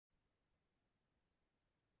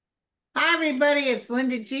Hi, everybody. It's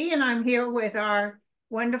Linda G, and I'm here with our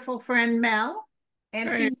wonderful friend Mel. Hey,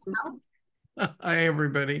 Auntie Mel. hi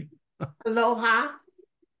everybody. Aloha.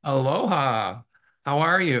 Aloha. How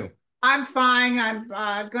are you? I'm fine.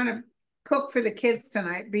 I'm going to cook for the kids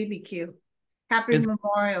tonight, BBQ. Happy It's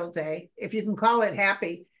Memorial Day, if you can call it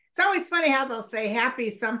happy. It's always funny how they'll say happy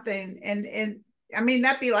something, and I mean,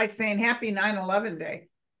 that'd be like saying happy 9/11 day.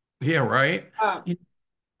 yeah, right. Uh, You-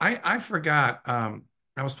 I forgot.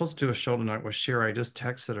 I was supposed to do a show tonight with Sherry. I just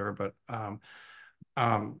texted her, but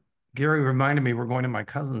um Gary reminded me we're going to my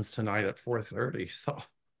cousin's tonight at 4:30. So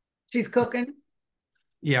she's cooking.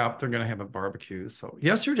 yeah, they're gonna have a barbecue. So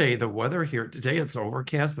yesterday, the weather here today it's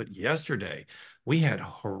overcast, but yesterday we had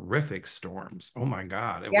horrific storms. Oh my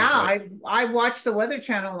God. It Yeah, was like, I watched the Weather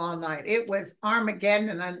Channel all night. It was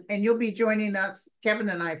Armageddon, and you'll be joining us, Kevin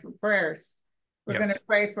and I, for prayers. We're going to yes.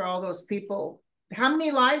 pray for all those people. How many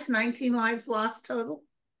lives? 19 lives lost total?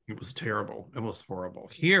 It was terrible. It was horrible.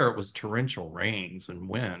 Here it was torrential rains and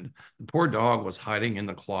wind. The poor dog was hiding in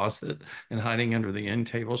the closet and hiding under the end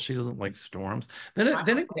table. She doesn't like storms. Then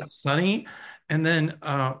it got sunny, and then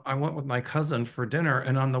I went with my cousin for dinner.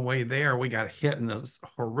 And on the way there, we got hit in this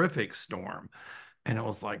horrific storm, and it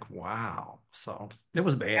was like, wow. So it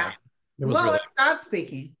was Yeah. bad. It was Well, really. it's God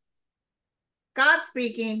speaking. God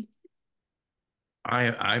speaking.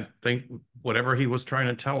 I think whatever he was trying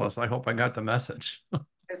to tell us, I hope I got the message.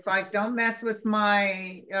 It's like, don't mess with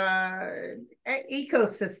my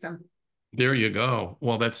ecosystem. There you go.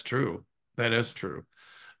 Well, that's true. That is true.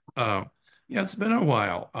 Uh, yeah, it's been a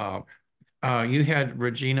while. You had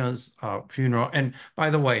Regina's funeral, and by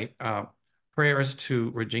the way, prayers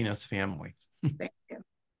to Regina's family. Thank you.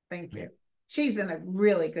 Thank Yeah, you. She's in a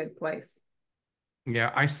really good place.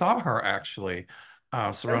 yeah, I saw her actually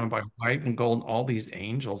surrounded by white and gold, all these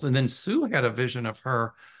angels, and then Sue had a vision of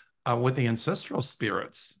her with the ancestral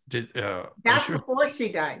spirits. Was That's she? before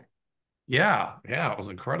she died. Yeah, yeah, it was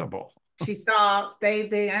incredible. She saw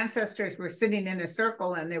the ancestors were sitting in a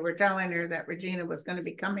circle and they were telling her that Regina was going to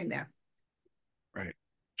be coming there. Right.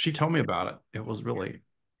 She told me about it. It was really.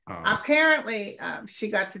 Apparently, she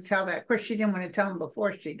got to tell that. Of course, she didn't want to tell him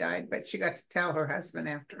before she died, but she got to tell her husband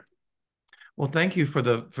after. Well, thank you for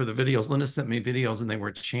the videos. Linda sent me videos and they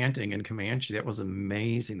were chanting in Comanche. That was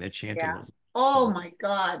amazing. That chanting Yeah. was Oh awesome. my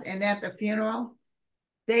God. And at the funeral,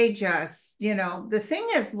 they just, the thing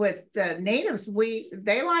is with the natives,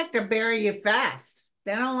 they like to bury you fast.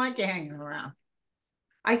 They don't like you hanging around.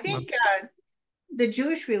 I Well, think the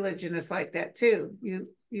Jewish religion is like that too.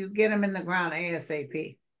 You get them in the ground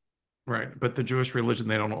ASAP. right. But the Jewish religion,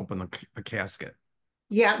 they don't open the casket.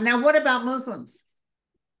 Yeah. Now, what about Muslims?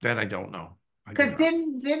 That I don't know. I do Because not.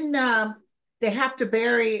 didn't they have to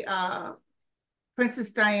bury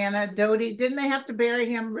Princess Diana, Dodi? Didn't they have to bury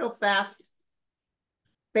him real fast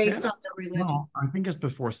That based I on their don't religion? know. I think it's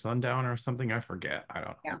before sundown or something. I forget. I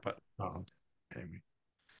don't Yeah. know. But anyway.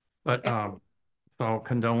 But so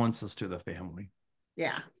condolences to the family.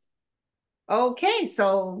 Yeah. Okay,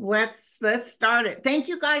 so let's start it. Thank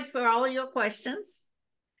you guys for all your questions.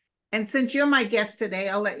 And since you're my guest today,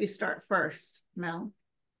 I'll let you start first, Mel.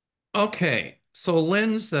 Okay. So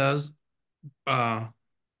Lynn says, uh,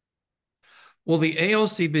 will the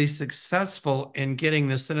AOC be successful in getting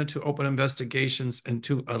the Senate to open investigations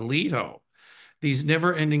into Alito? These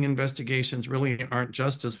never-ending investigations really aren't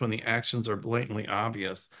justice when the actions are blatantly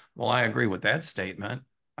obvious. Well, I agree with that statement.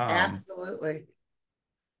 Um, Absolutely.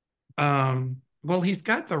 well, he's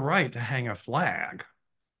got the right to hang a flag,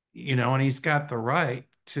 and he's got the right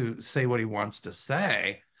to say what he wants to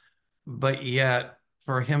say, but yet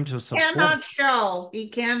for him to support, He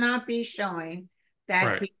cannot be showing that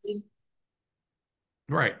right, he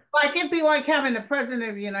right, like it'd be like having the president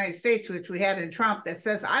of the United States, which we had in Trump, that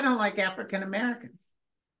says, I don't like African Americans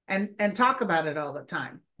and talk about it all the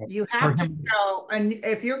time. You for have to him, show, and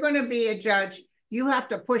if you're going to be a judge, you have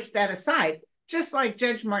to push that aside. Just like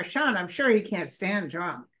Judge Marchand, I'm sure he can't stand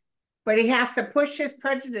Trump, but he has to push his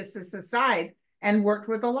prejudices aside and work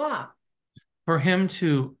with the law. for him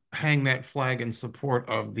to hang that flag in support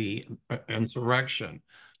of the insurrection,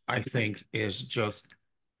 I think is just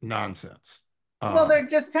nonsense. Well, Um, they're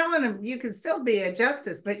just telling him you can still be a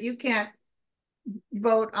justice, but you can't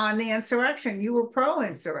vote on the insurrection. You were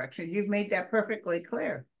pro-insurrection. You've made that perfectly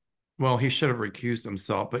clear. Well, he should have recused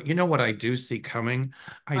himself. But you know what I do see coming?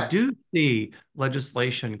 I But do see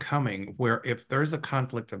legislation coming where if there's a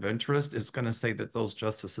conflict of interest, it's going to say that those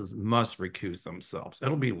justices must recuse themselves.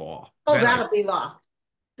 It'll be law. oh, That that'll be law.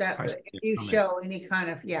 That I see if it you coming. show any kind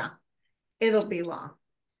of, yeah, it'll be law.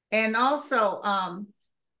 And also,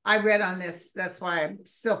 I read on this, that's why I'm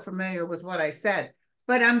still familiar with what I said.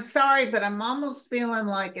 But I'm sorry, but I'm almost feeling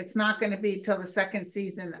like it's not going to be till the second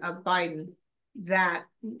season of Biden that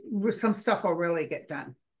some stuff will really get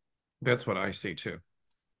done. That's what I see too.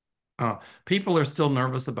 People are still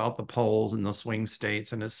nervous about the polls in the swing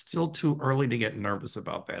states, and it's still too early to get nervous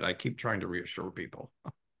about that. I keep trying to reassure people.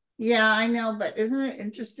 Yeah, I know, but isn't it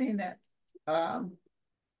interesting that,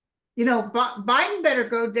 Biden better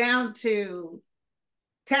go down to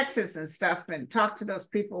Texas and stuff and talk to those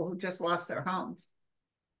people who just lost their homes.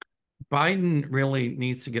 Biden really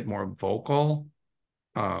needs to get more vocal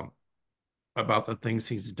um, about the things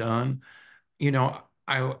he's done. You know,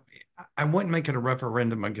 I wouldn't make it a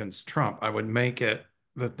referendum against Trump. I would make it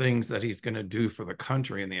the things that he's going to do for the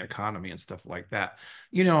country and the economy and stuff like that.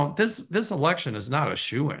 This election is not a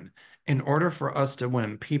shoo-in. In order for us to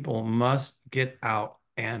win, people must get out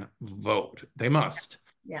and vote. They must.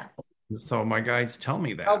 Yes. So my guides tell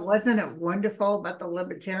me that. Oh, wasn't it wonderful about the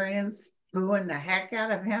libertarians booing the heck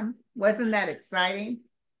out of him? Wasn't that exciting?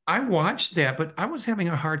 I watched that, but I was having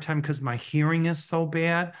a hard time because my hearing is so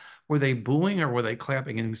bad. Were they booing or were they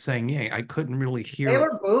clapping and saying yay? I couldn't really hear. They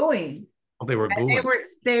were booing. Oh, they were booing.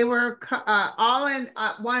 They were all in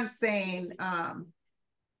one saying,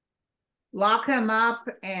 lock him up,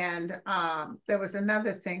 and there was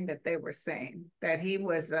another thing that they were saying, that he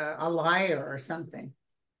was a liar or something.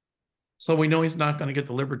 So we know he's not going to get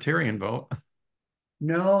the libertarian vote.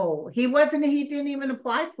 No, he wasn't. He didn't even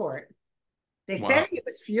apply for it. They Wow. said he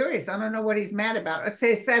was furious. I don't know what he's mad about.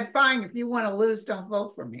 They said, fine, if you want to lose, don't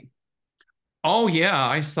vote for me. Oh yeah,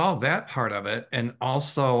 I saw that part of it. And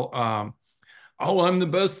also, oh, I'm the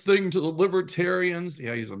best thing to the libertarians.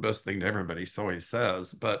 Yeah, he's the best thing to everybody, so he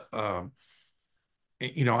says. But I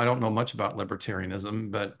don't know much about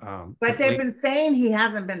libertarianism, but But they've been saying he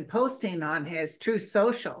hasn't been posting on his Truth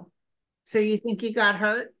Social. So you think he got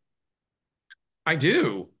hurt? I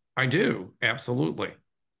do. I do. Absolutely.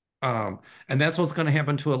 And that's what's going to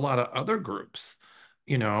happen to a lot of other groups.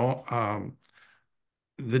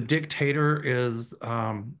 The dictator is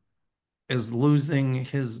losing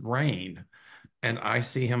his reign, and I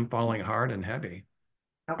see him falling hard and heavy.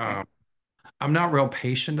 Okay. I'm not real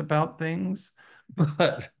patient about things,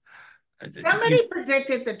 but Somebody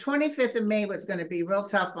predicted the 25th of May was going to be real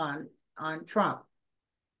tough on Trump.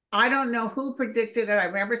 I don't know who predicted it. I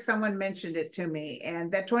remember someone mentioned it to me,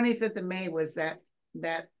 and that 25th of May was that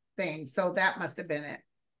thing. So that must have been it.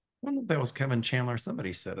 I don't know if that was Kevin Chandler.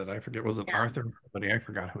 Somebody said it. I forget. Was it Arthur? Somebody, I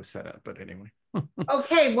forgot who said it, but anyway.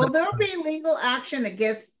 Okay, well, there'll be legal action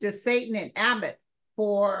against DeSatan and Abbott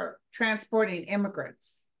for transporting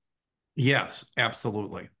immigrants. Yes,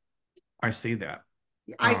 absolutely. I see that.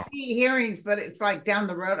 I see hearings, but it's like down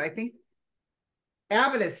the road. I think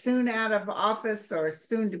Abbott is soon out of office or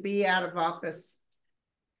soon to be out of office.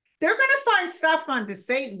 They're going to find stuff on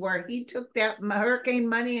DeSatan where he took that hurricane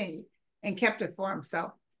money and kept it for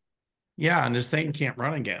himself. Yeah, and DeSatan can't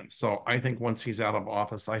run again. So I think once he's out of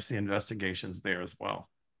office, I see investigations there as well.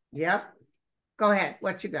 Yep. Go ahead.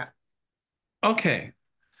 What you got? Okay.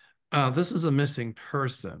 This is a missing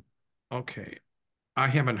person. Okay. I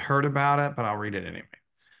haven't heard about it, but I'll read it anyway.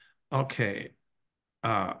 Okay.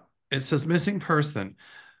 It says missing person.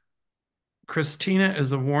 Christina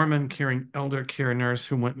is a Warman caring elder care nurse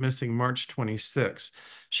who went missing March 26.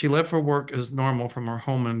 She left for work as normal from her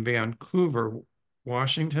home in Vancouver,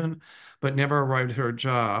 Washington, but never arrived at her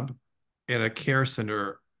job at a care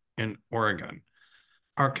center in Oregon.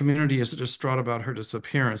 Our community is distraught about her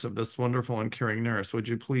disappearance of this wonderful and caring nurse. Would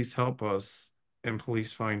you please help us and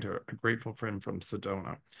please find her? A grateful friend from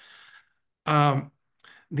Sedona.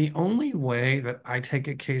 The only way that I take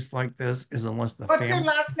a case like this is unless the What's family. her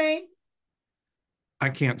last name? I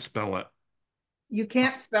can't spell it. You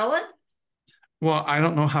can't spell it? Well, I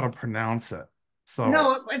don't know how to pronounce it. So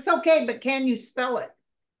no, it's okay, but can you spell it?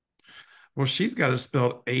 Well, she's got it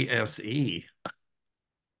spelled A-S-E.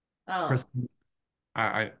 Oh.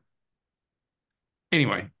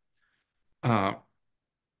 Anyway,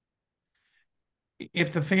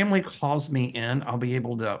 if the family calls me in, I'll be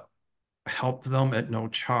able to help them at no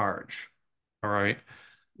charge. All right.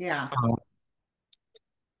 Yeah.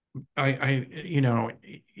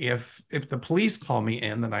 If the police call me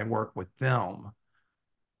in, then I work with them.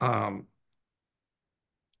 I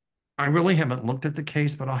really haven't looked at the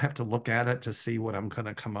case, but I'll have to look at it to see what I'm going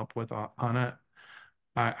to come up with on it.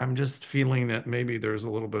 I'm just feeling that maybe there's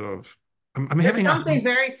a little bit of I'm having something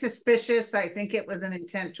very suspicious. I think it was an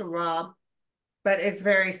intent to rob, but it's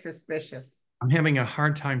very suspicious. I'm having a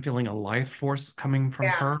hard time feeling a life force coming from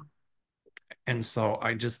her. And so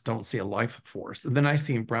I just don't see a life force. And then I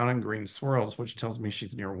see brown and green swirls, which tells me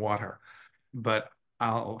she's near water. But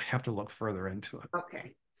I'll have to look further into it.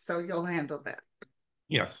 Okay. So you'll handle that.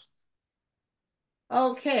 Yes.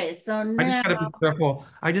 Okay, so I just now, got to be careful.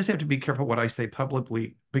 I just have to be careful what I say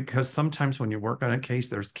publicly because sometimes when you work on a case,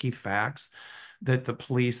 there's key facts that the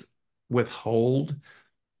police withhold.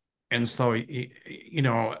 And so, you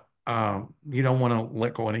don't want to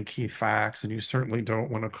let go any key facts, and you certainly don't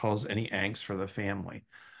want to cause any angst for the family.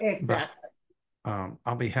 But exactly,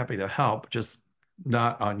 I'll be happy to help, just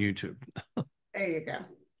not on YouTube. there you go.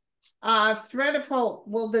 Thread of hope.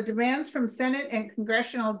 Will the demands from Senate and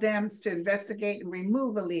congressional Dems to investigate and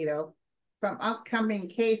remove Alito from upcoming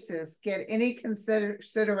cases get any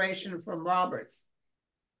consideration from Roberts?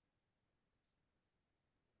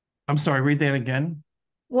 I'm sorry, read that again.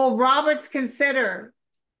 Will Roberts consider,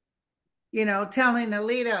 telling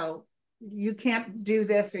Alito, you can't do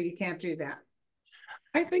this or you can't do that?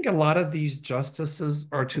 I think a lot of these justices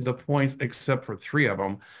are to the point, except for three of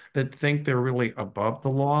them, that think they're really above the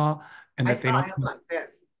law and I that saw him like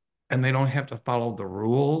this. they don't have to follow the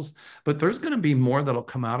rules. But there's going to be more that'll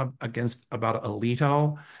come out against about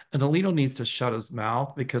Alito. And Alito needs to shut his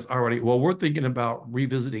mouth because already, well, we're thinking about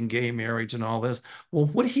revisiting gay marriage and all this. Well,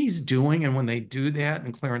 what he's doing, and when they do that,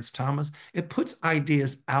 and Clarence Thomas, it puts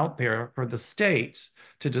ideas out there for the states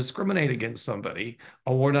to discriminate against somebody.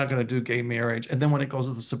 Oh, we're not going to do gay marriage. And then when it goes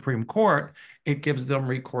to the Supreme Court, it gives them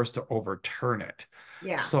recourse to overturn it.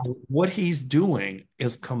 Yeah, So what he's doing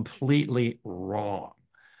is completely wrong.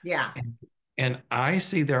 yeah. And I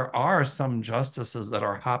see there are some justices that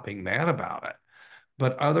are hopping mad about it,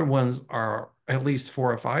 but other ones are at least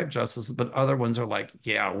 4 or 5 justices, but other ones are like,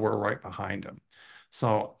 yeah, we're right behind him.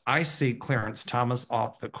 So I see Clarence Thomas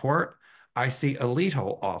off the court. I see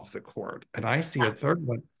Alito off the court, and I see a third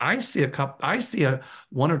one. I see a couple. I see a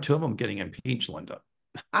one or two of them getting impeached, Linda.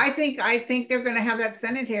 I think they're going to have that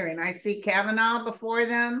Senate hearing. I see Kavanaugh before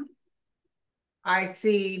them. I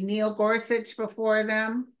see Neil Gorsuch before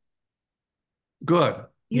them. Good.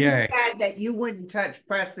 You Yay. said that you wouldn't touch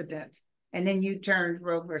precedent, and then you turned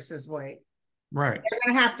Roe versus Wade. Right. They're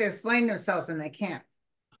going to have to explain themselves, and they can't.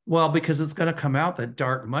 Well, because it's going to come out that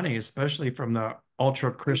dark money, especially from the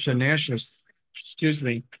ultra Christian nationalists. Excuse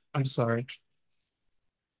me. I'm sorry.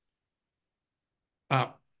 Uh,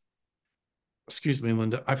 Excuse me,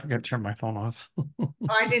 Linda. I forgot to turn my phone off. Oh,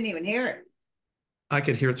 I didn't even hear it. I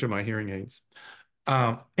could hear through my hearing aids.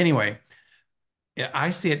 Anyway, yeah,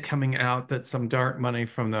 I see it coming out that some dark money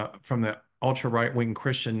from the ultra right wing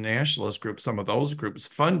Christian nationalist groups, some of those groups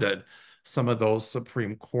funded some of those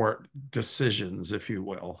Supreme Court decisions, if you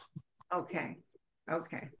will. Okay.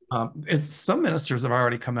 Okay. It's some ministers have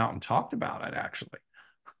already come out and talked about it, actually.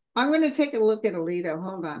 I'm going to take a look at Alito.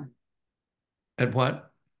 Hold on. At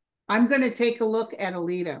what? I'm going to take a look at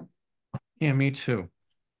Alito. Yeah, me too.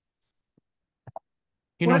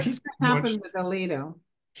 What's He's going to happen with Alito?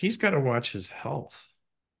 he's got to watch his health.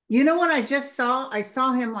 You know what I just saw? I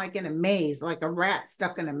saw him like in a maze, like a rat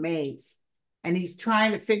stuck in a maze. And he's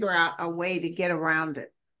trying to figure out a way to get around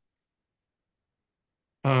it.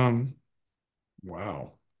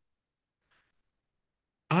 Wow.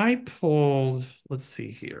 I pulled, let's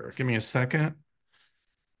see here. Give me a second.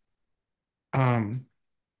 Um,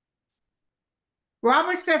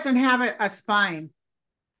 Roberts doesn't have a spine.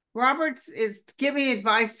 Roberts is giving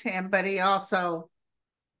advice to him, but he also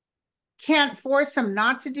can't force him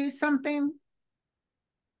not to do something.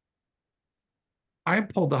 I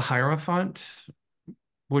pulled the Hierophant,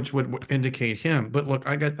 which would indicate him. But look,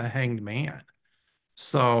 I got the Hanged Man.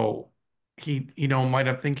 So he, might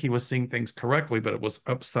have think he was seeing things correctly, but it was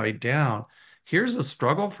upside down. Here's a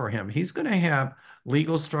struggle for him. He's going to have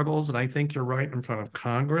legal struggles, and I think you're right in front of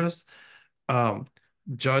Congress. Um,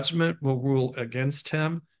 Judgment will rule against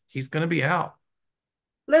him. He's going to be out.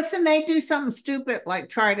 Listen, they do something stupid like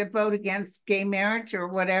try to vote against gay marriage or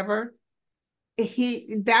whatever.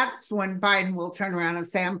 That's when Biden will turn around and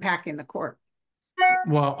say, I'm packing the court.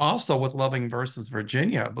 Well, also with Loving versus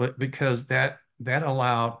Virginia, but because that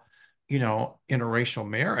allowed, interracial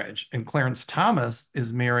marriage, and Clarence Thomas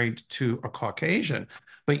is married to a Caucasian,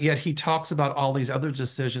 but yet he talks about all these other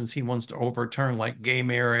decisions he wants to overturn, like gay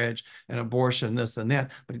marriage and abortion, this and that,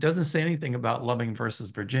 but he doesn't say anything about Loving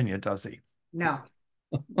versus Virginia, does he? No,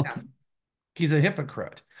 no. He's a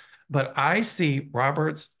hypocrite. But I see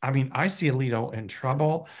Roberts, I see Alito in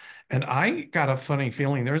trouble. And I got a funny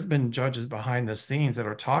feeling there's been judges behind the scenes that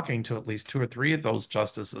are talking to at least 2 or 3 of those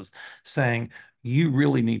justices saying, you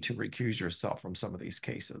really need to recuse yourself from some of these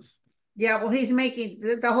cases. Yeah, well, he's making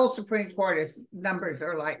the whole Supreme Court is numbers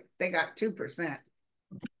are like they got 2%.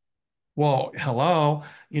 Well, hello,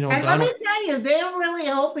 And let me tell you, they're really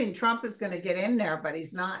hoping Trump is going to get in there, but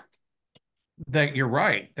he's not. that you're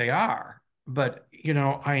right, they are. But,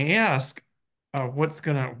 I ask,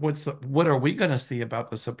 what are we gonna see about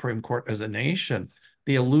the Supreme Court as a nation?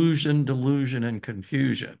 The illusion, delusion, and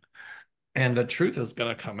confusion. And the truth is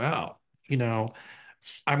gonna come out. You know,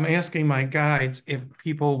 I'm asking my guides if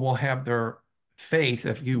people will have their faith,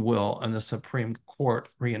 if you will, in the Supreme Court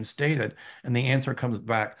reinstated. And the answer comes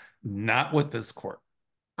back, not with this court.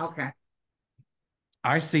 Okay.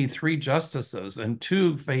 I see three justices and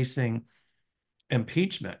two facing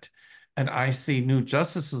impeachment. And I see new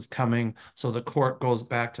justices coming, so the court goes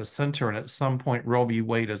back to center, and at some point, Roe v.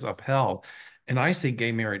 Wade is upheld. And I see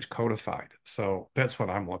gay marriage codified. So that's what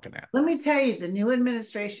I'm looking at. Let me tell you, the new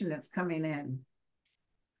administration that's coming in.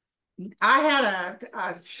 I had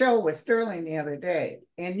a show with Sterling the other day,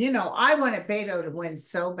 and I wanted Beto to win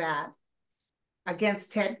so bad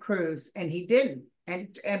against Ted Cruz, and he didn't.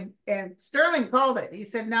 And Sterling called it. He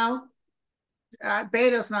said, no,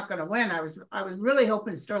 Beto's not going to win. I was really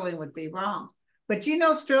hoping Sterling would be wrong. But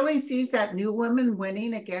Sterling sees that new woman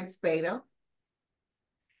winning against Beto.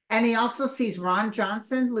 And he also sees Ron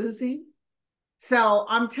Johnson losing. So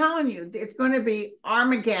I'm telling you, it's going to be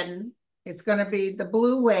Armageddon. It's going to be the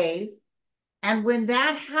blue wave. And when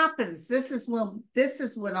that happens, this is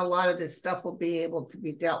when a lot of this stuff will be able to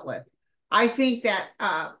be dealt with. I think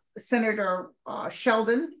that Senator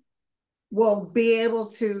Sheldon will be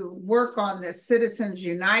able to work on this Citizens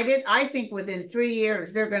United. I think within 3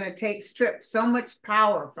 years, they're going to strip so much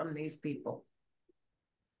power from these people.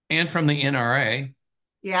 And from the NRA.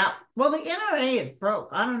 Yeah. Well, the NRA is broke.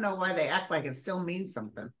 I don't know why they act like it still means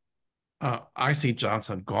something. I see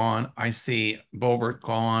Johnson gone. I see Boebert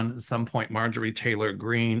gone. At some point, Marjorie Taylor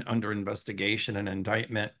Greene under investigation and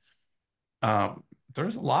indictment.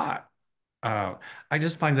 There's a lot. I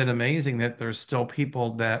just find it amazing that there's still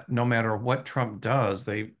people that no matter what Trump does,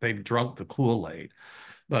 they've drunk the Kool-Aid.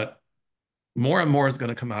 But more and more is going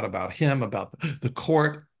to come out about him, about the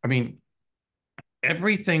court. I mean,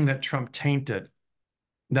 everything that Trump tainted,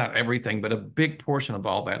 not everything, but a big portion of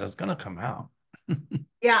all that is going to come out.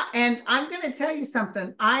 Yeah, and I'm going to tell you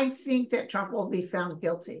something. I think that Trump will be found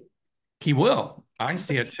guilty. He will. I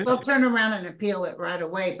see it too. He'll turn around and appeal it right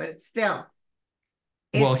away, but it's still.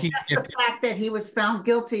 Well, It's just the fact that he was found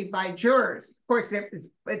guilty by jurors. Of course,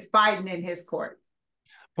 it's Biden in his court.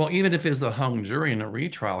 Well, even if it's a hung jury in a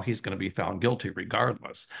retrial, he's going to be found guilty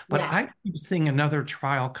regardless. But yeah. I keep seeing another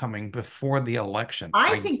trial coming before the election.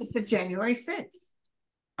 I think it's a January 6th.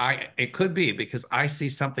 It could be, because I see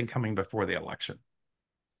something coming before the election.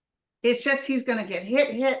 It's just he's going to get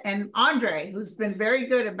hit. And Andre, who's been very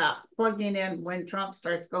good about plugging in when Trump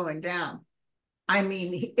starts going down. I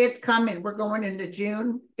mean, it's coming. We're going into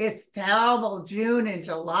June. It's terrible, June and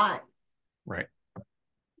July. Right.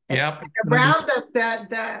 Yeah. Around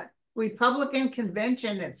the Republican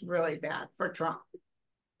convention, it's really bad for Trump.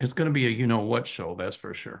 It's going to be a you-know-what show, that's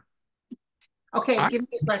for sure. Okay, give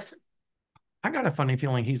me a question. I got a funny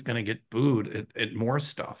feeling he's going to get booed at more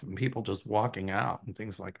stuff and people just walking out and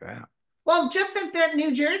things like that. Well, just at that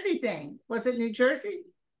New Jersey thing. Was it New Jersey?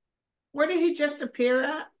 Where did he just appear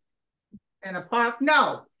at? In a park?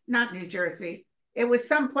 No, not New Jersey. It was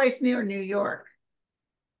someplace near New York.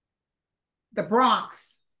 The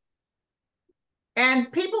Bronx.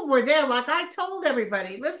 And people were there. Like I told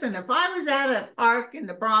everybody, listen, if I was at a park in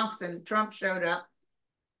the Bronx and Trump showed up,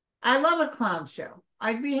 I love a clown show.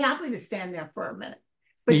 I'd be happy to stand there for a minute.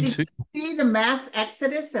 But did you see the mass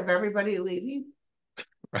exodus of everybody leaving?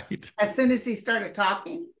 Right. As soon as he started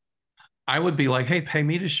talking? I would be like, hey, pay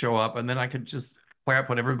me to show up, and then I could just clap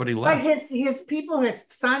when everybody left. But his people, his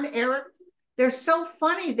son, Eric, they're so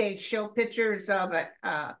funny. They show pictures of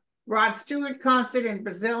a Rod Stewart concert in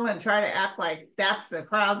Brazil and try to act like that's the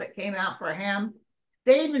crowd that came out for him.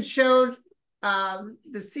 They even showed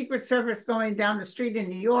the Secret Service going down the street in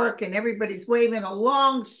New York, and everybody's waving a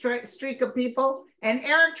long streak of people. And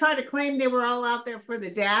Eric tried to claim they were all out there for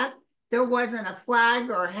the dad. There wasn't a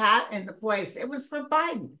flag or a hat in the place. It was for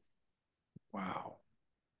Biden. Wow.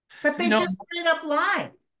 But they just straight up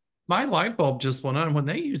lied. My light bulb just went on when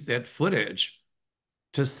they used that footage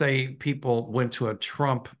to say people went to a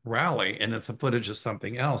Trump rally and it's a footage of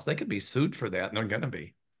something else. They could be sued for that, and they're going to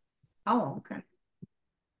be. Oh, okay.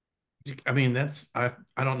 I mean, I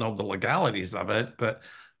don't know the legalities of it, but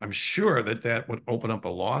I'm sure that would open up a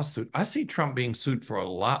lawsuit. I see Trump being sued for a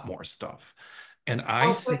lot more stuff. And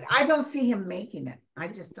I don't see him making it. I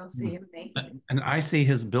just don't see him making it. And I see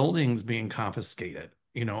his buildings being confiscated,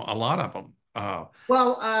 a lot of them.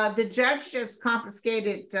 Well, the judge just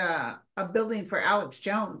confiscated a building for Alex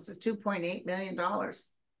Jones, a $2.8 million,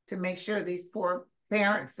 to make sure these poor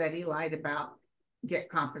parents that he lied about get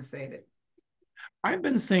compensated. I've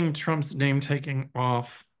been seeing Trump's name taking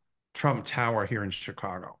off Trump Tower here in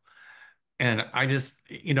Chicago. And I just,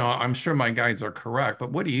 I'm sure my guides are correct,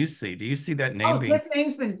 but what do you see? Do you see that name Oh, being? his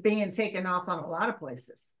name's been being taken off on a lot of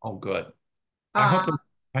places. Oh, good. I Uh, hope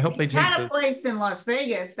they, I hope he they take had a the. place in Las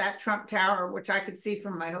Vegas, that Trump Tower, which I could see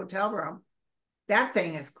from my hotel room. That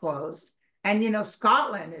thing is closed. And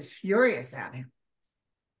Scotland is furious at him.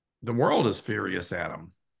 The world is furious at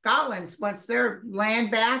him. Scotland wants their land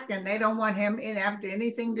back and they don't want him in after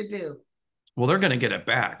anything to do. Well, they're going to get it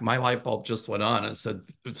back. My light bulb just went on and said,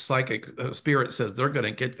 psychic spirit says they're going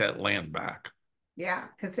to get that land back. Yeah,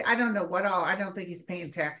 because I don't know what all. I don't think he's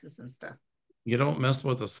paying taxes and stuff. You don't mess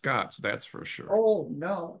with the Scots, that's for sure. Oh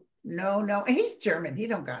no, no, no. And he's German. He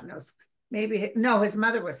don't got no. Maybe no. His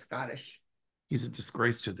mother was Scottish. He's a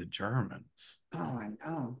disgrace to the Germans. Oh, I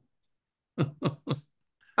know.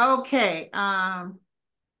 Okay.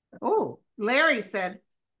 Oh, Larry said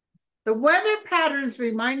the weather patterns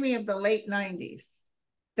remind me of the late 90s.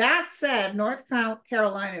 That said, North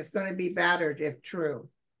Carolina is going to be battered if true.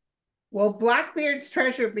 Will Blackbeard's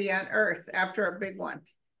treasure be unearthed after a big one?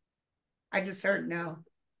 I just heard no.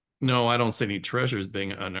 No, I don't see any treasures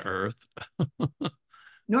being unearthed.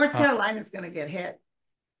 North Carolina is going to get hit.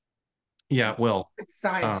 Yeah, well, Big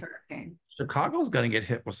size hurricane. Chicago's going to get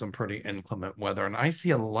hit with some pretty inclement weather, and I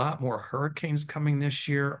see a lot more hurricanes coming this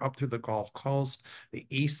year up through the Gulf Coast, the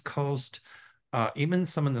East Coast, even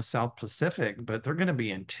some in the South Pacific, but they're going to be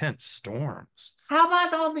intense storms. How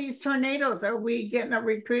about all these tornadoes? Are we getting a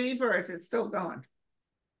reprieve or is it still going?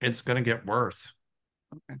 It's going to get worse.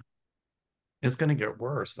 Okay. It's going to get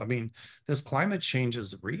worse. I mean, this climate change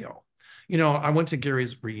is real. I went to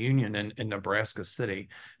Gary's reunion in Nebraska City,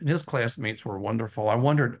 and his classmates were wonderful. I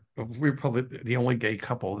wondered if we were probably the only gay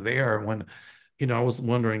couple there when, I was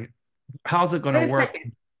wondering, how's it going Wait to a work?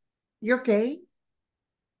 second. You're gay?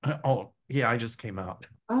 Oh, yeah, I just came out.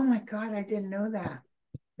 Oh my God, I didn't know that.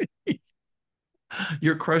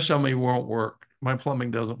 Your crush on me won't work. My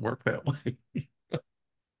plumbing doesn't work that way.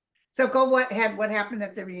 So what happened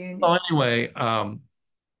at the reunion? So anyway,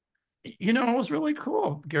 it was really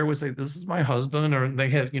cool. Gary would say, "This is my husband," or they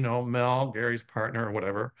had, Mel, Gary's partner, or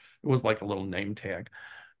whatever. It was like a little name tag.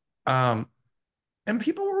 Um, and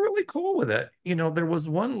people were really cool with it. There was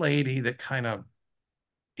one lady that kind of,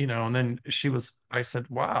 and then I said,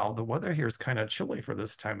 wow, the weather here is kind of chilly for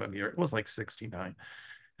this time of year. It was like 69.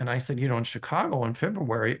 And I said, in Chicago in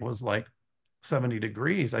February, it was like 70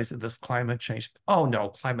 degrees. I said, this climate change. Oh, no,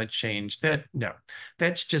 climate change. No,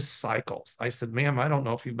 that's just cycles. I said, ma'am, I don't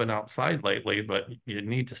know if you've been outside lately, but you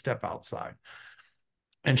need to step outside.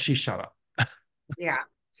 And she shut up. Yeah,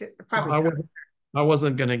 So probably. I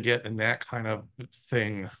wasn't going to get in that kind of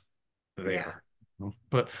thing there. Yeah.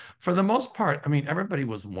 But for the most part, I mean, everybody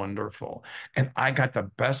was wonderful. And I got the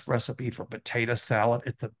best recipe for potato salad.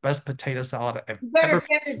 It's the best potato salad I've You better ever.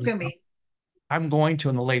 send it to me. I'm going to,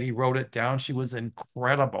 and the lady wrote it down. She was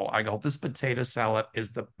incredible. I go, this potato salad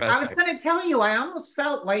is the I best. was going to tell you, I almost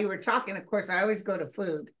felt while you were talking, of course, I always go to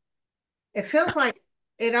food. It feels like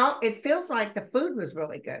it feels like the food was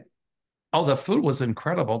really good. Oh, the food was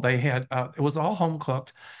incredible. They had it was all home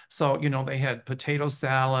cooked. So, they had potato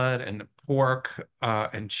salad and pork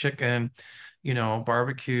and chicken,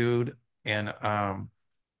 barbecued and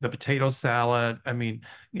the potato salad. I mean,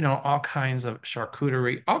 all kinds of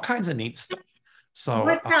charcuterie, all kinds of neat stuff. So,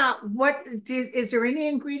 What is there any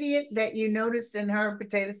ingredient that you noticed in her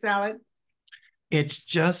potato salad? it's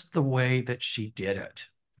just the way that she did it,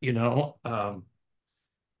 you know.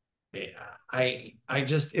 I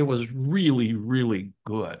just it was really, really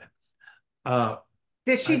good.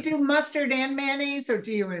 Did she do mustard and mayonnaise, or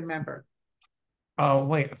do you remember? Oh,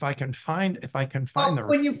 wait, if I can find the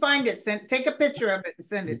When you find it, take a picture of it and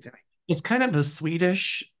send it to me. it's kind of a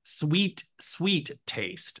Swedish, sweet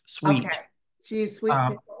taste. Sweet. Okay. She used sweet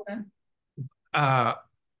pickle then? Uh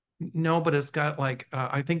no, but it's got like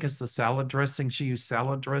I think it's the salad dressing. She used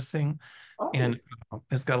salad dressing and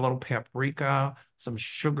it's got a little paprika, some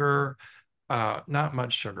sugar, not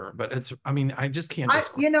much sugar, but I mean, I just can't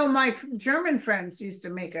describe. My German friends used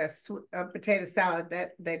to make a potato salad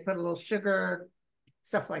that they put a little sugar,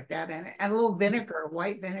 stuff like that in it, and a little vinegar,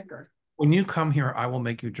 white vinegar. When you come here, I will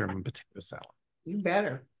make you German potato salad. You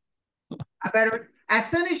better. I better. As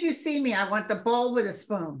soon as you see me, I want the bowl with a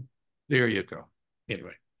spoon. There you go.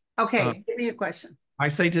 Anyway. Okay, give me a question. I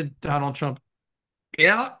say to Donald Trump,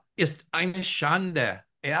 ist eine Schande.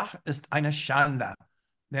 Ist eine Schande.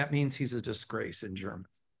 That means he's a disgrace in German.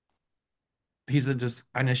 He's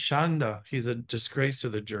eine Schande. He's a disgrace to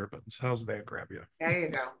the Germans. How's that grab you? There you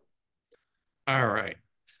go. All right.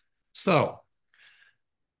 So,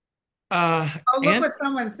 look what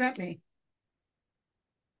someone sent me.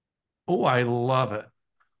 Oh, I love it.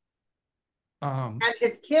 And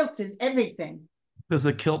his kilt and everything. Does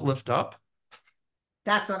the kilt lift up?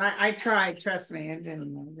 That's what I tried. Trust me, it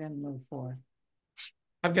didn't move forward.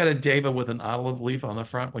 I've got a David with an olive leaf on the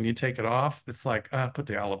front. When you take it off, it's like, put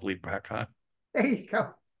the olive leaf back on. There you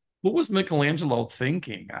go. What was Michelangelo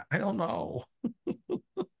thinking? I don't know.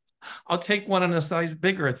 I'll take one in a size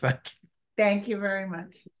bigger, thank you. Thank you very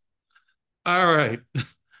much. All right.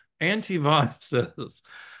 Auntie Vaughn says,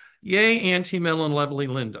 yay, Auntie Mel and lovely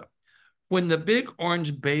Linda. When the big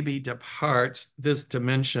orange baby departs this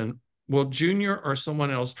dimension, will Junior or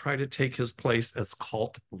someone else try to take his place as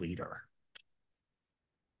cult leader?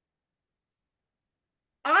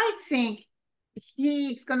 I think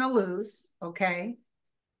he's going to lose, okay?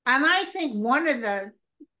 And I think one of the,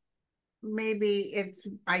 maybe it's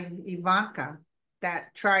Ivanka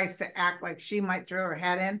that tries to act like she might throw her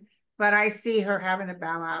head in, but I see her having to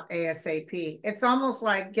bow out ASAP. It's almost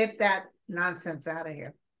like, get that nonsense out of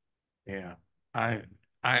here. Yeah,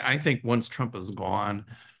 I think once Trump is gone,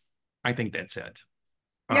 I think that's it.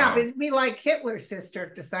 Yeah, but it'd be like Hitler's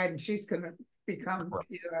sister deciding she's going to become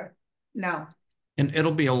pure. No. And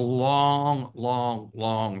it'll be a long, long,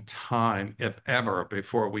 long time, if ever,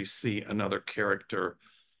 before we see another character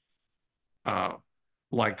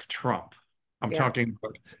like Trump. I'm talking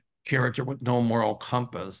about a character with no moral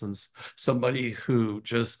compass and somebody who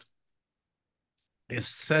just is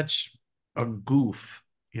such a goof,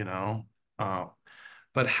 you know.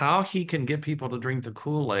 But how he can get people to drink the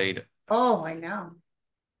Kool-Aid. Oh, I know.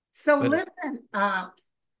 So listen, I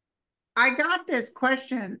got this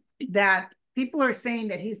question that people are saying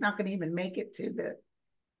that he's not going to even make it to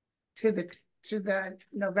the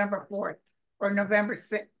November 4th or November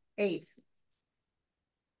 8th.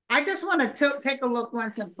 I just want to take a look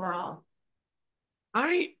once and for all.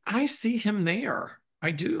 I see him there.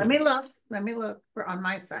 I do. Let me look on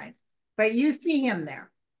my side. But you see him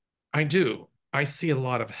there. I do. I see a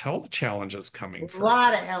lot of health challenges coming for him. A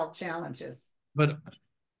lot of health challenges. But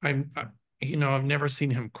I've never seen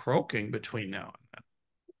him croaking between now and then.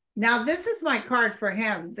 Now, this is my card for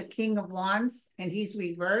him, the King of Wands, and he's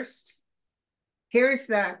reversed. Here's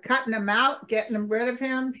the cutting him out, getting rid of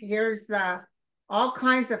him. Here's the all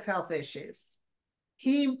kinds of health issues.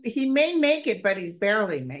 He may make it, but he's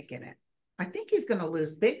barely making it. I think he's going to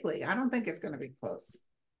lose bigly. I don't think it's going to be close.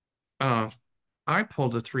 I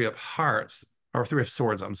pulled a Three of Hearts, or Three of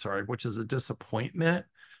Swords, I'm sorry, which is a disappointment.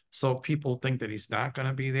 So if people think that he's not going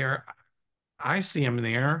to be there, I see him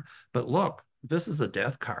there. But look, this is a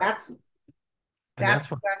death card.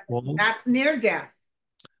 That's near death.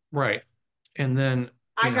 Right. And then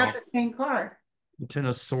I got the same card. The Ten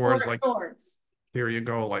of Swords, Swords. There you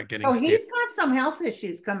go, like getting. Oh, he's got some health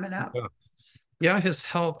issues coming up. Yeah, his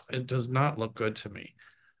health, it does not look good to me.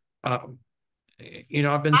 I've been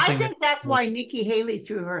saying I think that's why Nikki Haley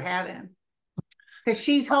threw her hat in, because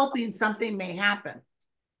she's hoping something may happen.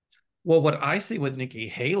 Well, what I see with Nikki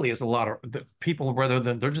Haley is a lot of the people, rather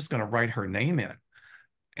than they're just going to write her name in.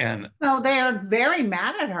 And no, they are very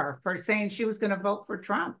mad at her for saying she was going to vote for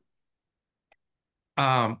Trump.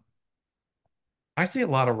 I see a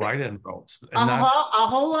lot of write-in votes. And a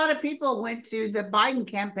whole lot of people went to the Biden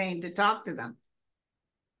campaign to talk to them,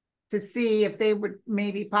 to see if they would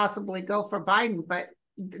maybe possibly go for Biden. But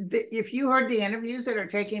if you heard the interviews that are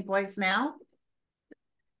taking place now,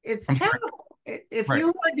 it's terrible. If you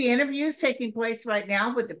heard the interviews taking place right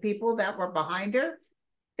now with the people that were behind her,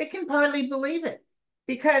 they can hardly believe it.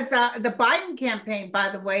 Because the Biden campaign, by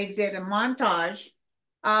the way, did a montage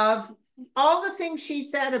of all the things she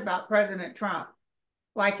said about President Trump.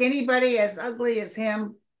 Like anybody as ugly as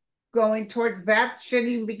him going towards vets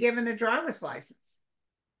shouldn't even be given a driver's license.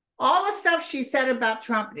 All the stuff she said about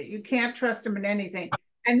Trump, that you can't trust him in anything,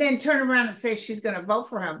 and then turn around and say she's going to vote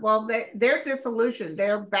for him. Well, they're disillusioned.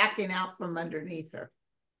 They're backing out from underneath her.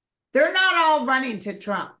 They're not all running to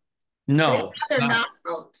Trump. No. They're not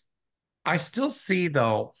vote. I still see,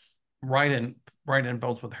 though, write-in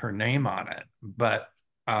votes with her name on it. But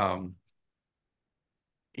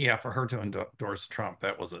yeah, for her to endorse Trump,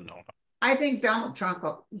 that was a no-no. I think Donald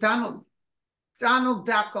Duck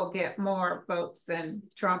will get more votes than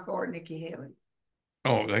Trump or Nikki Haley.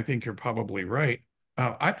 Oh, I think you're probably right.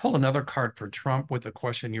 I pulled another card for Trump with the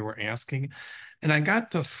question you were asking, and I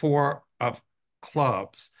got the Four of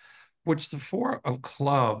Clubs, which the Four of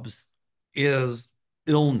Clubs is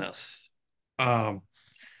illness.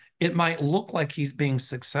 It might look like he's being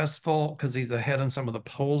successful because he's ahead in some of the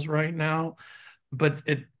polls right now, but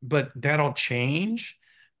that'll change.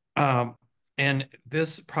 And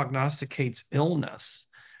this prognosticates illness.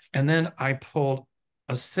 And then I pulled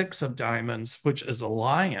a Six of Diamonds, which is a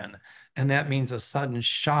lion, and that means a sudden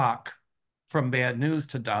shock from bad news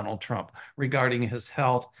to Donald Trump regarding his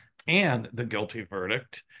health and the guilty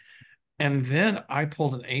verdict. And then I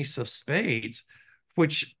pulled an ace of spades,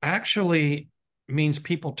 which actually means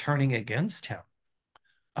people turning against him.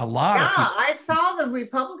 A lot Yeah, of people. I saw the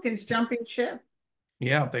Republicans jumping ship.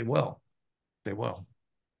 Yeah, they will. They will.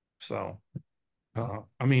 So,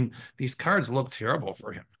 I mean, these cards look terrible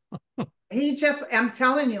for him. I'm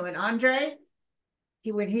telling you, and Andre,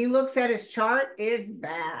 when he looks at his chart, it's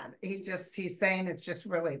bad. He's saying it's just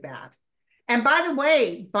really bad. And by the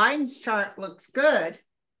way, Biden's chart looks good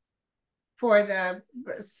for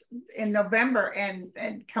in November,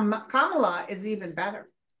 and Kamala is even better.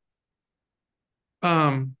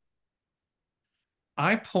 I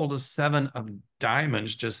pulled a 7 of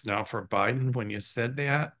diamonds just now for Biden when you said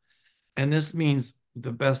that. And this means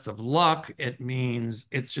the best of luck. It means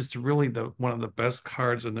it's just really one of the best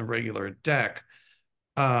cards in the regular deck.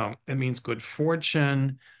 It means good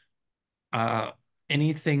fortune.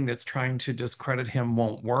 Anything that's trying to discredit him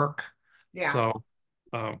won't work. Yeah. So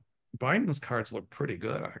Biden's cards look pretty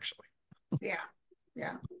good, actually. Yeah.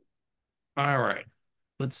 Yeah. All right.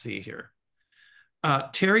 Let's see here.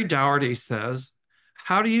 Terry Dougherty says,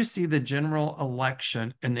 how do you see the general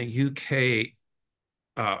election in the UK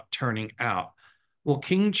turning out? Will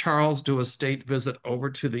King Charles do a state visit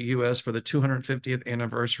over to the US for the 250th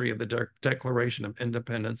anniversary of the Declaration of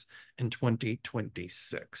Independence in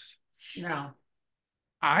 2026? No.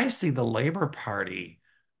 I see the Labour Party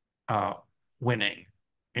winning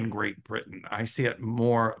in Great Britain. I see a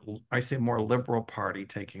more liberal party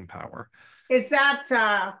taking power. Is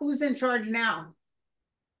that who's in charge now?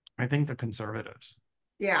 I think the Conservatives.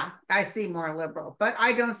 Yeah, I see more liberal, but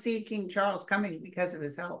I don't see King Charles coming because of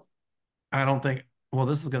his health. I don't think, well,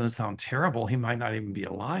 this is going to sound terrible. He might not even be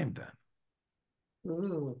alive then.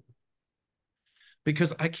 Ooh.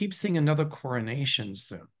 Because I keep seeing another coronation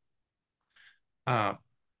soon. Oh,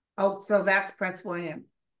 so that's Prince William.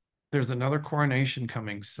 There's another coronation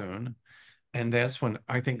coming soon. And that's when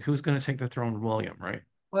I think who's going to take the throne? William, right?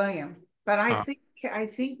 William. But I think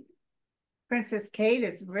Princess Kate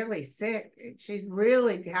is really sick. She's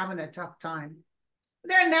really having a tough time.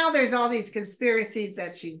 There's all these conspiracies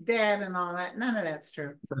that she's dead and all that. None of that's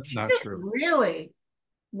true. That's not true. Really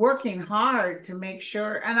working hard to make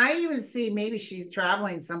sure. And I even see maybe she's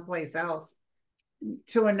traveling someplace else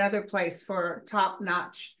to another place for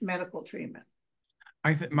top-notch medical treatment.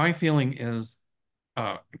 My feeling is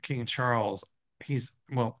King Charles,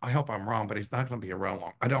 I hope I'm wrong, but he's not going to be around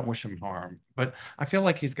long. I don't wish him harm, but I feel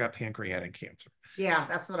like he's got pancreatic cancer. Yeah,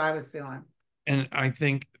 that's what I was feeling. And I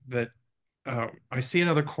think that I see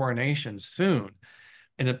another coronation soon.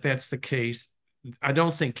 And if that's the case, I don't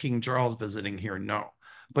see King Charles visiting here, no.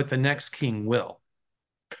 But the next king will.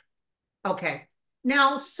 Okay.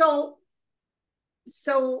 Now, so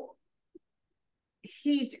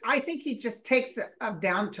I think he just takes a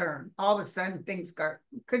downturn. All of a sudden, things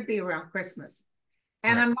could be around Christmas.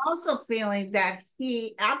 And right. I'm also feeling that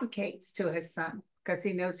he advocates to his son because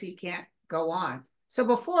he knows he can't go on. So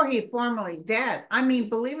before he formally dead, I mean,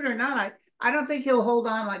 believe it or not, I don't think he'll hold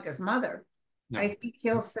on like his mother. No. I think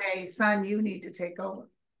he'll say, son, you need to take over.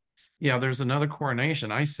 Yeah, there's another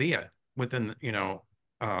coronation. I see it within,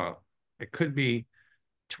 it could be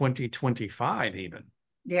 2025 even.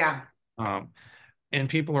 Yeah. And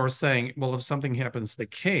people are saying, well, if something happens to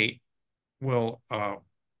Kate, will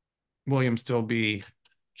William still be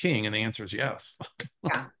king? And the answer is yes.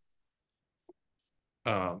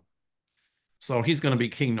 Yeah. So he's going to be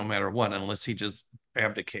king no matter what, unless he just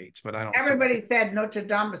abdicates. But I don't. Everybody said Notre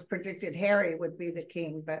Dame predicted Harry would be the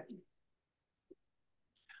king, but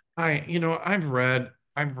I've read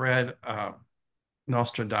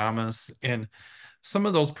Nostradamus, and some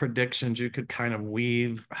of those predictions you could kind of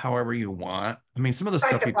weave however you want. I mean, some of the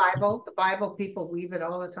stuff the Bible people weave it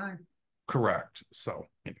all the time. Correct. So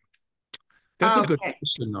that's a good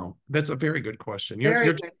question, though. That's a very good question.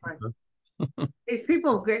 Very good question. These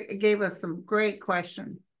people gave us some great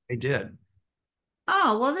questions. They did.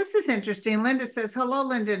 Oh, well, this is interesting. Linda says, hello,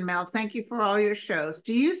 Linda and Mel. Thank you for all your shows.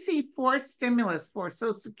 Do you see forced stimulus for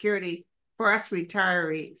Social Security for us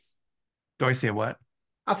retirees? Do I see a what?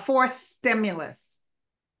 A forced stimulus.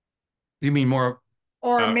 You mean more?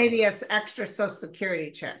 Or maybe an extra Social Security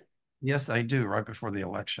check. Yes, I do, right before the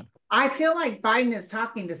election. I feel like Biden is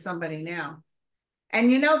talking to somebody now.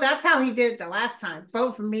 And that's how he did it the last time.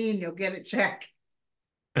 Vote for me and you'll get a check.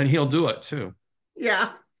 And he'll do it too.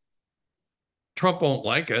 Yeah. Trump won't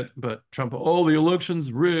like it, but Trump, the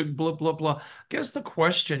election's rigged, blah, blah, blah. I guess the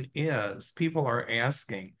question is, people are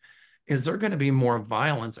asking, is there going to be more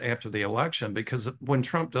violence after the election? Because when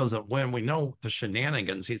Trump doesn't win, we know the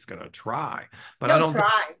shenanigans he's going to try. But He'll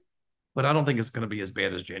try. but I don't think it's going to be as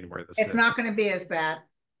bad as January the 6th. It's not going to be as bad.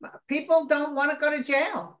 People don't want to go to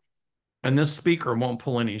jail. And this speaker won't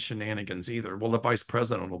pull any shenanigans either. Well, the vice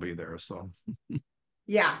president will be there, so.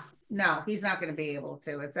 Yeah, no, he's not going to be able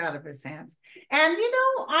to. It's out of his hands. And, you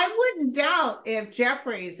know, I wouldn't doubt if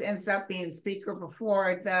Jeffries ends up being speaker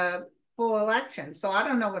before the full election. So I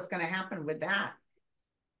don't know what's going to happen with that.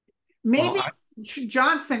 Maybe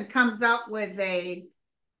Johnson comes up with a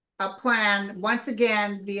plan once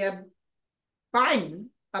again via Biden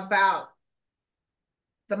about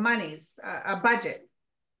the monies, a budget.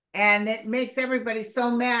 And it makes everybody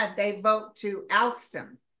so mad they vote to oust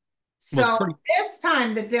him. So this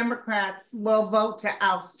time the Democrats will vote to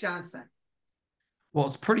oust Johnson. Well,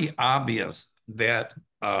 it's pretty obvious that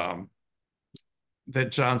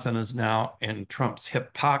that Johnson is now in Trump's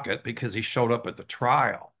hip pocket because he showed up at the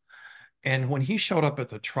trial. And when he showed up at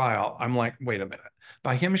the trial, I'm like, wait a minute.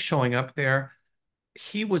 By him showing up there,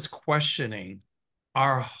 he was questioning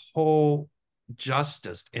our whole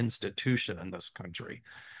justice institution in this country.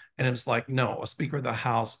 And it's like, no, a Speaker of the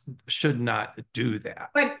House should not do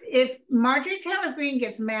that. But if Marjorie Taylor Greene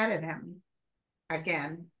gets mad at him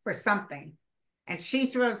again for something, and she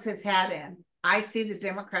throws his hat in, I see the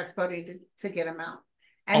Democrats voting to get him out.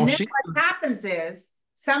 And then what happens is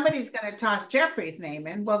somebody's going to toss Jeffries' name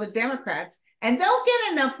in, well, the Democrats, and they'll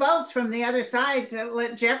get enough votes from the other side to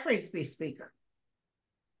let Jeffries be Speaker.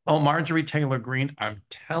 Oh, Marjorie Taylor Greene, I'm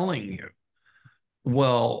telling you,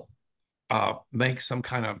 will make some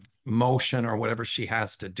kind of motion or whatever she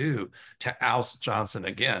has to do to oust Johnson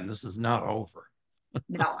again. This is not over.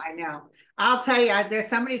 No, I know. I'll tell you, there's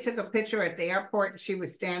somebody took a picture at the airport and she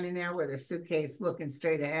was standing there with her suitcase looking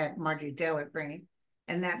straight ahead, Marjorie Taylor Greene,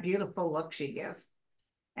 and that beautiful look she gives.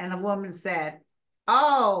 And the woman said,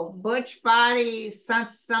 oh, butch body,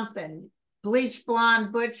 something, bleach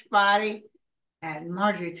blonde, butch body. And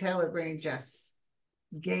Marjorie Taylor Greene just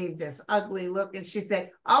gave this ugly look. And she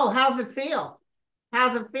said, oh, how's it feel?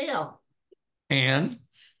 How's it feel? And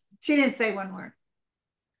she didn't say one word.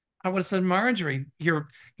 I would have said, Marjorie, your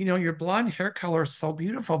blonde hair color is so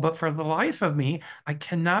beautiful, but for the life of me, I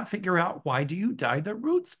cannot figure out why do you dye the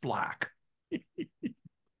roots black?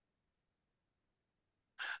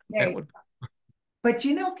 But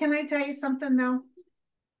you know, can I tell you something though?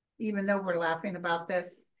 Even though we're laughing about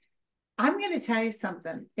this, I'm going to tell you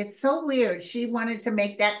something. It's so weird. She wanted to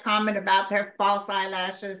make that comment about her false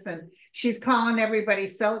eyelashes and she's calling everybody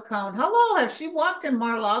silicone. Hello, has she walked in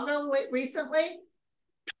Mar-a-Lago recently?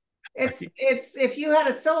 It's if you had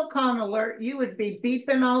a silicone alert, you would be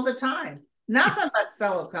beeping all the time. Nothing but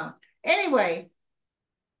silicone. Anyway,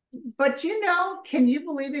 but you know, can you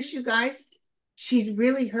believe this, you guys? She's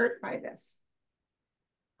really hurt by this.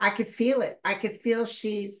 I could feel it. I could feel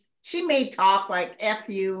she may talk like F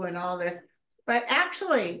you and all this, but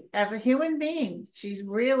actually, as a human being, she's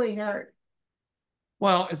really hurt.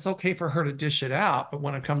 Well, it's okay for her to dish it out, but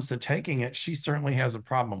when it comes to taking it, she certainly has a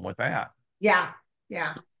problem with that. Yeah,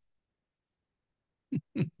 yeah.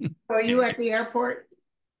 So are you at the airport?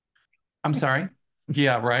 I'm sorry?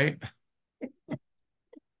 Yeah, right.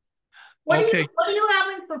 What are you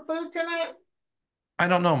having for food tonight? I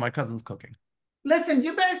don't know. My cousin's cooking. Listen,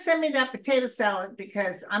 you better send me that potato salad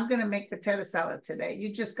because I'm going to make potato salad today.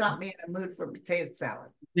 You just got me in a mood for potato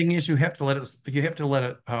salad. The thing is, you have to let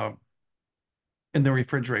it in the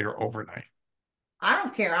refrigerator overnight. I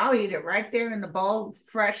don't care. I'll eat it right there in the bowl,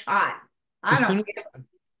 fresh, hot. As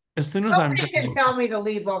soon as I'm done, can tell me to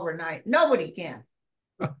leave overnight. Nobody can.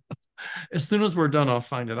 As soon as we're done, I'll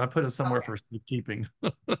find it. I put it somewhere for safekeeping.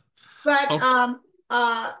 But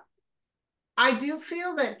I do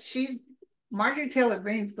feel that Marjorie Taylor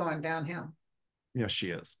Greene's going downhill. Yes, she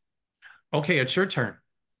is. Okay, it's your turn.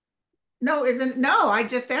 No, I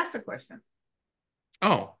just asked a question.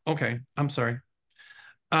 Oh, okay. I'm sorry.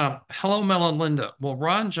 Hello, Mel and Linda. Will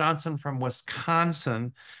Ron Johnson from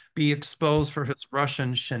Wisconsin be exposed for his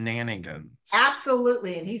Russian shenanigans?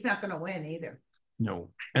 Absolutely, and he's not going to win either. No.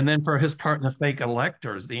 And then for his part in the fake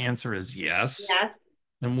electors, the answer is yes. Yes.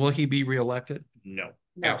 And will he be reelected? No.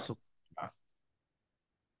 Absolutely not.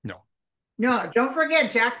 No. No, don't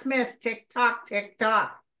forget Jack Smith, tick tock, tick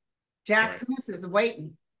tock. Jack Smith is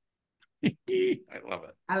waiting. I love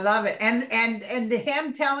it. I love it. And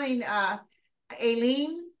him telling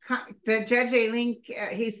Aileen, the Judge Aileen,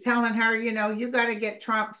 he's telling her, you got to get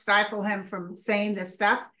Trump, stifle him from saying this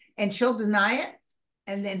stuff, and she'll deny it,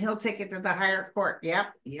 and then he'll take it to the higher court.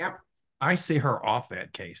 Yep. I see her off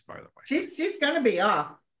that case, by the way. She's going to be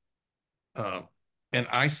off. And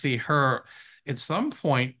I see her at some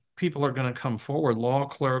point. People are going to come forward, law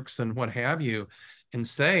clerks and what have you, and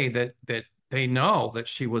say that they know that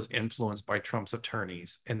she was influenced by Trump's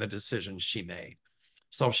attorneys in the decisions she made.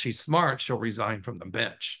 So if she's smart, she'll resign from the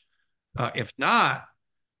bench. If not,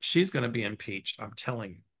 she's going to be impeached. I'm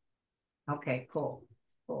telling you. Okay, cool.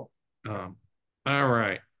 Cool. All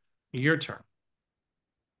right. Your turn.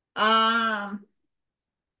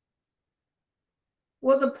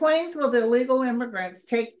 Will the planes with illegal immigrants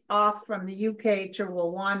take off from the UK to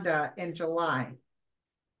Rwanda in July?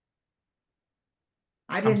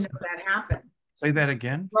 I didn't know that happened. Say that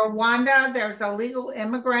again. Rwanda, there's illegal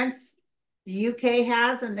immigrants the UK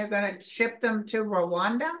has, and they're going to ship them to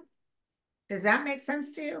Rwanda. Does that make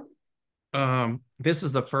sense to you? This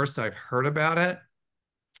is the first I've heard about it.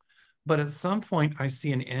 But at some point, I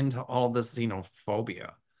see an end to all this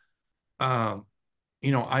xenophobia. I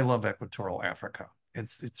love equatorial Africa.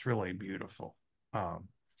 It's really beautiful.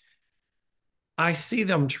 I see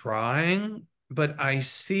them trying, but I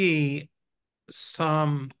see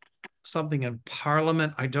something in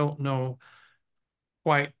Parliament. I don't know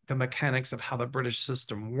quite the mechanics of how the British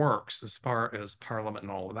system works as far as Parliament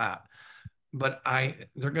and all of that. But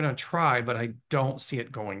they're going to try, but I don't see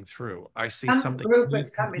it going through. I see something group is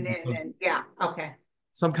coming in, and yeah, okay.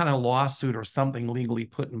 Some kind of lawsuit or something legally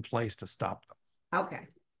put in place to stop them. Okay.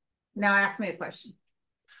 Now ask me a question.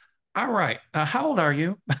 All right. How old are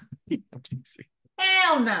you?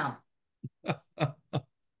 Hell no.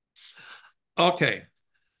 Okay.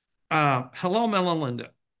 Hello, Mel and Linda.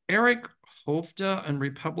 Eric Hofda, a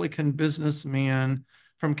Republican businessman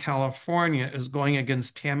from California, is going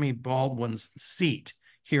against Tammy Baldwin's seat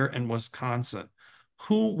here in Wisconsin.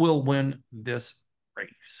 Who will win this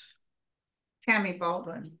race? Tammy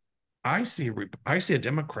Baldwin. I see a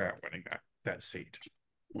Democrat winning that seat.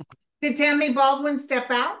 Did Tammy Baldwin step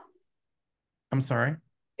out? I'm sorry?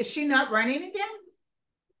 Is she not running again?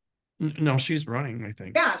 No, she's running, I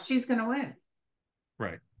think. Yeah, she's going to win.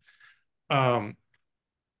 Right.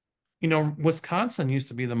 Wisconsin used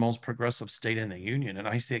to be the most progressive state in the union, and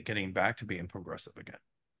I see it getting back to being progressive again.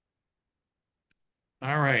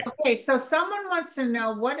 All right. Okay, so someone wants to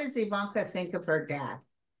know, what does Ivanka think of her dad?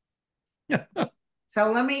 So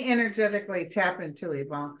let me energetically tap into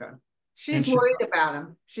Ivanka. She's worried about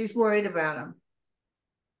him. She's worried about him.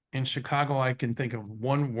 In Chicago, I can think of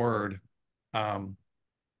one word.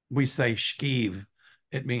 We say schkiv.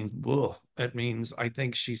 It means, ugh. It means I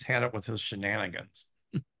think she's had it with his shenanigans.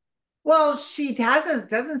 Well, she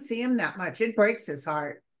doesn't see him that much. It breaks his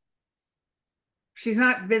heart. She's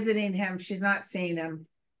not visiting him. She's not seeing him.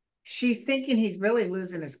 She's thinking he's really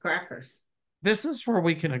losing his crackers. This is where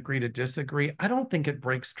we can agree to disagree. I don't think it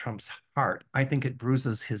breaks Trump's heart. I think it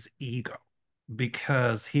bruises his ego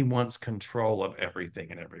because he wants control of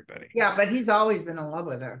everything and everybody. Yeah, but he's always been in love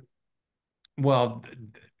with her. Well,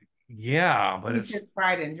 yeah, but it's just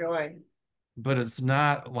pride and joy. But it's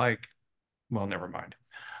not like, well, never mind.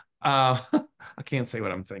 I can't say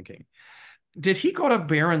what I'm thinking. Did he go to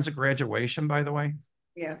Barron's graduation, by the way?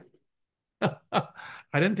 Yes. I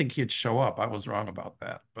didn't think he'd show up. I was wrong about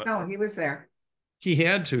that. But no, he was there. He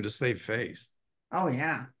had to save face. Oh,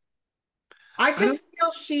 yeah. I just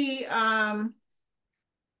feel she, let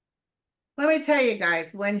me tell you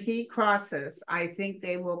guys, when he crosses, I think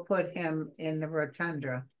they will put him in the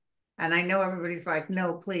rotunda. And I know everybody's like,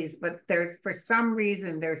 no, please. But for some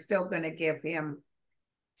reason, they're still going to give him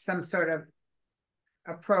some sort of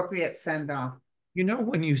appropriate send-off.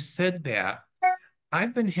 When you said that,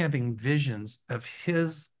 I've been having visions of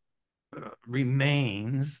his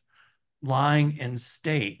remains lying in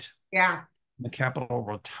state. Yeah. In the Capitol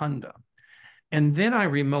Rotunda. And then I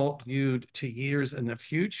remote viewed to years in the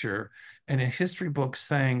future and a history book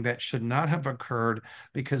saying that should not have occurred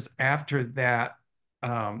because after that,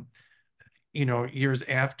 years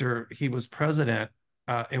after he was president,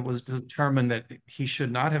 it was determined that he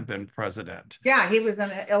should not have been president. Yeah, he was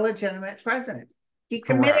an illegitimate president. He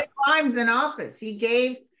committed crimes in office. He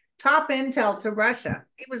gave top intel to Russia.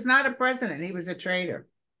 He was not a president. He was a traitor.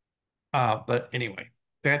 But anyway,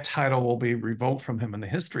 that title will be revoked from him in the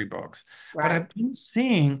history books. Right. But I've been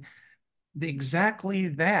seeing exactly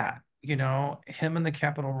that, him in the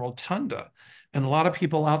Capitol Rotunda and a lot of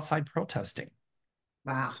people outside protesting.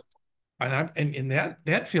 Wow. So, and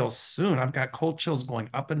that feels soon. I've got cold chills going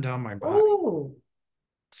up and down my body. Ooh.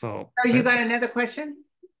 So you got another question?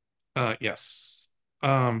 Yes.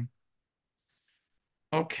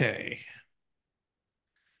 Okay.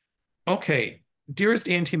 Dearest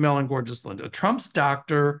Auntie Mel and gorgeous Linda, Trump's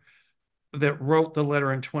doctor that wrote the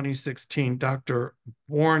letter in 2016, Dr.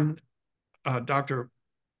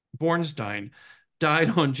 Bornstein, died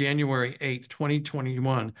on January 8th,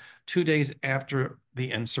 2021, 2 days after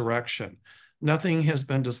the insurrection. Nothing has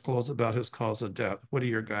been disclosed about his cause of death. What do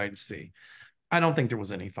your guides see? I don't think there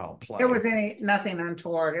was any foul play. There was nothing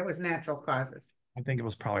untoward. It was natural causes. I think it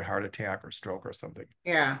was probably heart attack or stroke or something.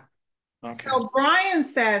 Yeah. Okay. So Brian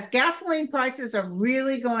says gasoline prices are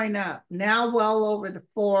really going up now, well over the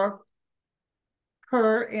 4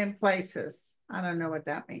 per in places. I don't know what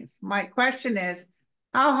that means. My question is,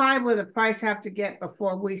 how high will the price have to get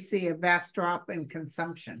before we see a vast drop in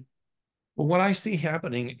consumption? Well, what I see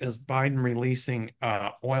happening is Biden releasing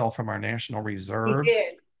oil from our national He reserves,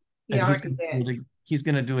 did. He and already did. he's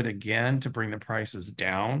going to do it again to bring the prices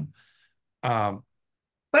down. But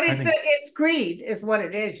I think it's greed, is what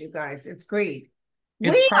it is, you guys. It's greed.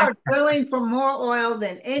 it's We price are drilling for more oil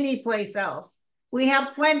than any place else. We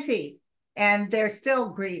have plenty, and they're still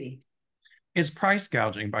greedy. it's price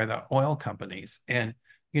gouging by the oil companies. And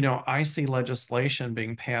I see legislation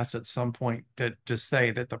being passed at some point that to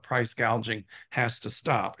say that the price gouging has to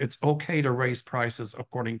stop. It's okay to raise prices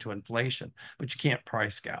according to inflation, but you can't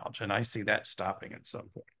price gouge. And I see that stopping at some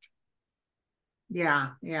point.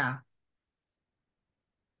 Yeah, yeah.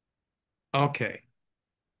 Okay.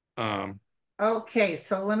 Okay,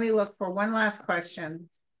 so let me look for one last question.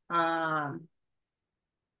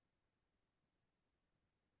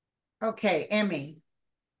 Okay, Emmy.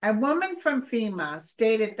 A woman from FEMA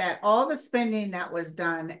stated that all the spending that was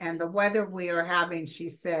done and the weather we are having, she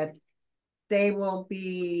said, they will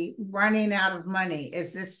be running out of money.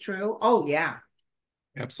 Is this true? Oh, yeah.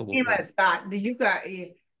 Absolutely. FEMA's got,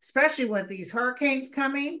 especially with these hurricanes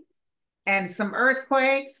coming and some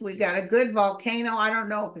earthquakes. We got a good volcano. I don't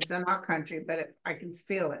know if it's in our country, but I can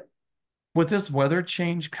feel it. With this weather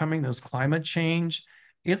change coming, this climate change,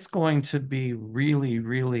 it's going to be really,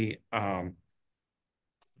 really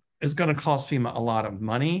is going to cost FEMA a lot of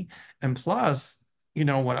money. And plus,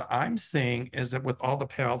 what I'm seeing is that with all the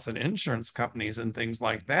payouts and insurance companies and things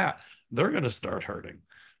like that, they're going to start hurting.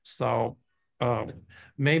 So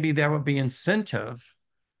maybe that would be incentive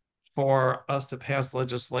for us to pass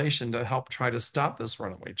legislation to help try to stop this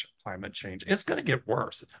runaway climate change. It's going to get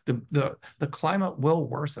worse. The climate will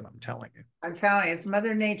worsen, I'm telling you. I'm telling you, it's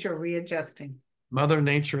Mother Nature readjusting. Mother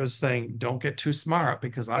Nature is saying, don't get too smart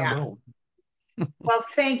because I will. Well,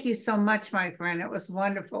 thank you so much, my friend. It was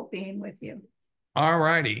wonderful being with you. All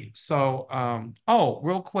righty. So,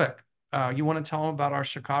 real quick, you want to tell them about our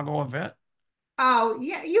Chicago event? Oh,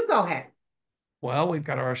 yeah, you go ahead. Well, we've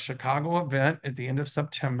got our Chicago event at the end of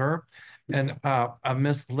September, and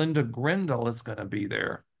Miss Linda Grindle is going to be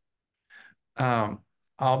there.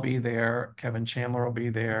 I'll be there. Kevin Chandler will be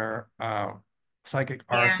there. Psychic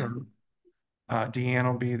Arthur,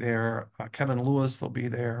 Deanne will be there. Kevin Lewis will be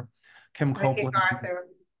there. Kim Psychic Copeland. Arthur.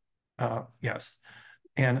 Yes.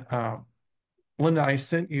 And Linda, I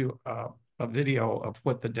sent you a video of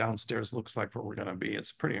what the downstairs looks like where we're going to be.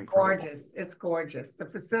 It's pretty incredible. Gorgeous. It's gorgeous. The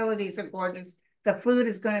facilities are gorgeous. The food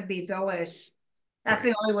is going to be delish. That's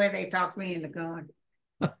right. The only way they talk me into going.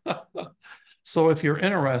 So if you're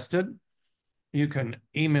interested, you can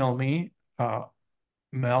email me,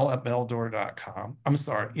 mel@meldoerr.com. I'm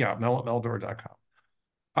sorry. Yeah, mel@meldoerr.com.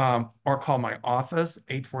 Or call my office,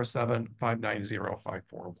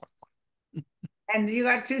 847-590-5411. And you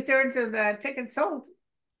got 2/3 of the tickets sold.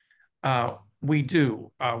 We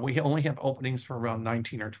do. We only have openings for around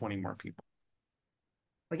 19 or 20 more people.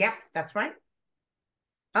 Well, yeah, that's right.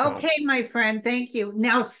 So, okay, my friend. Thank you.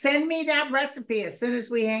 Now send me that recipe as soon as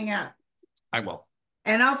we hang out. I will.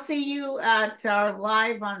 And I'll see you at our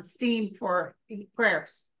live on Steam for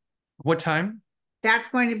prayers. What time? That's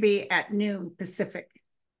going to be at noon Pacific.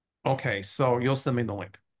 Okay, so you'll send me the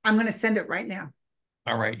link. I'm going to send it right now.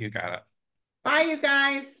 All right, you got it. Bye, you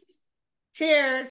guys. Cheers.